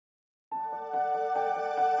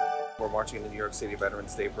We're marching in the New York City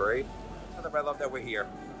Veterans Day Parade. I love that we're here.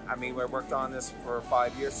 I mean, we worked on this for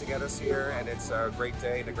 5 years to get us here, and it's a great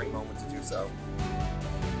day and a great moment to do so.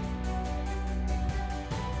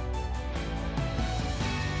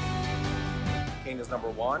 Kean is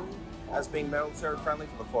 #1 as being military friendly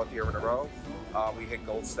for the 4th year in a row. We hit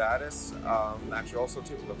gold status, actually also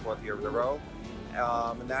too for the 4th year in a row.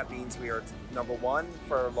 And that means we are #1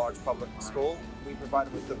 for a large public school. We provide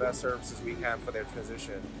them with the best services we can for their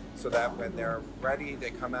transition so that when they're ready, they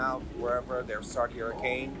come out wherever, they start here at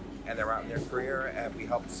Kean and they're out in their career, and we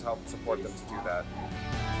help support them to do that.